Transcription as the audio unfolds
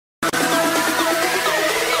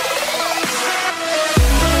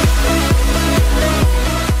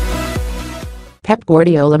Pep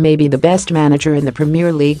Guardiola may be the best manager in the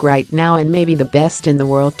Premier League right now and maybe the best in the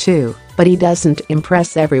world too, but he doesn't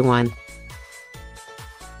impress everyone.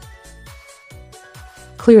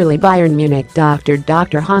 Clearly Bayern Munich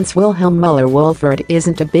Dr. Hans-Wilhelm Muller-Wohlfahrt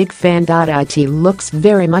isn't a big fan.It looks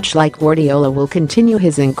very much like Guardiola will continue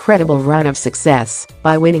his incredible run of success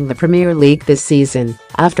by winning the Premier League this season.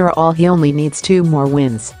 After all, he only needs 2 more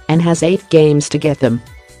wins and has 8 games to get them.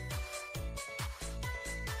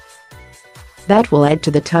 That will add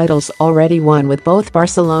to the titles already won with both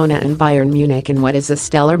Barcelona and Bayern Munich in what is a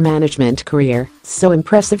stellar management career, so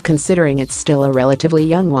impressive considering it's still a relatively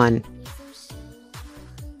young one.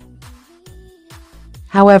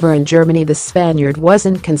 However, in Germany the Spaniard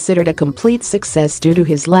wasn't considered a complete success due to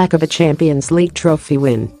his lack of a Champions League trophy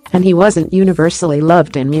win, and he wasn't universally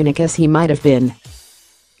loved in Munich as he might have been.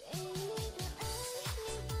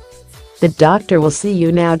 The doctor will see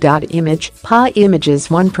you now.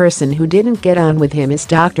 Images. One person who didn't get on with him is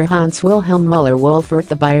Dr. Hans-Wilhelm Muller-Wohlfahrt.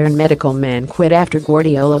 The Bayern medical man quit after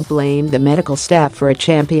Guardiola blamed the medical staff for a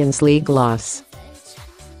Champions League loss.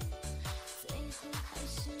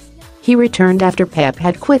 He returned after Pep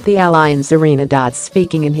had quit the Allianz Arena.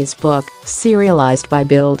 Speaking in his book, serialized by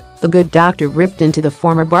Bild, the good doctor ripped into the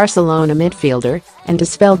former Barcelona midfielder and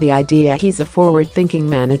dispelled the idea he's a forward-thinking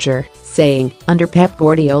manager, saying, "Under Pep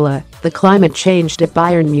Guardiola, the climate changed at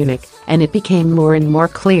Bayern Munich, and it became more and more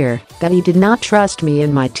clear that he did not trust me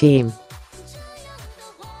and my team."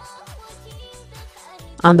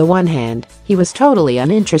 On the one hand, he was totally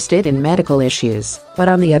uninterested in medical issues, but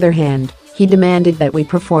on the other hand, he demanded that we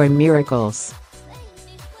perform miracles.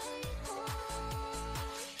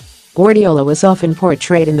 Guardiola was often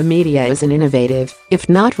portrayed in the media as an innovative, if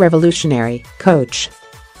not revolutionary, coach.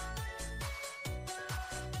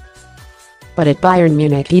 But at Bayern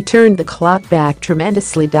Munich he turned the clock back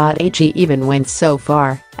tremendously. He even went so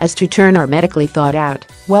far as to turn our medically thought-out,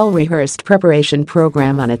 well-rehearsed preparation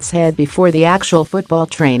program on its head before the actual football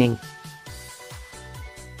training.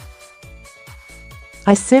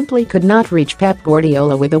 I simply could not reach Pep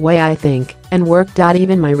Guardiola with the way I think and work.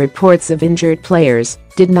 Even my reports of injured players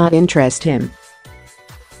did not interest him.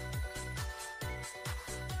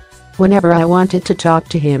 Whenever I wanted to talk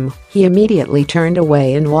to him, he immediately turned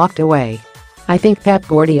away and walked away. I think Pep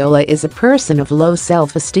Guardiola is a person of low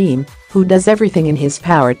self-esteem who does everything in his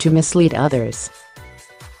power to mislead others.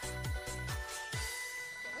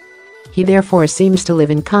 He therefore seems to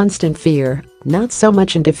live in constant fear, not so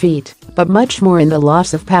much in defeat, but much more in the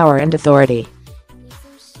loss of power and authority.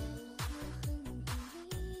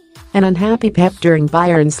 An unhappy Pep during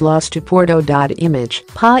Bayern's loss to Porto.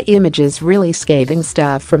 Images. Really scathing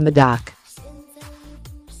stuff from the doc.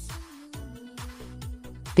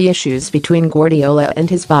 The issues between Guardiola and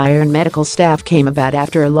his Bayern medical staff came about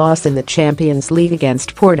after a loss in the Champions League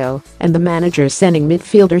against Porto, and the manager sending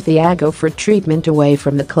midfielder Thiago for treatment away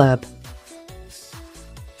from the club.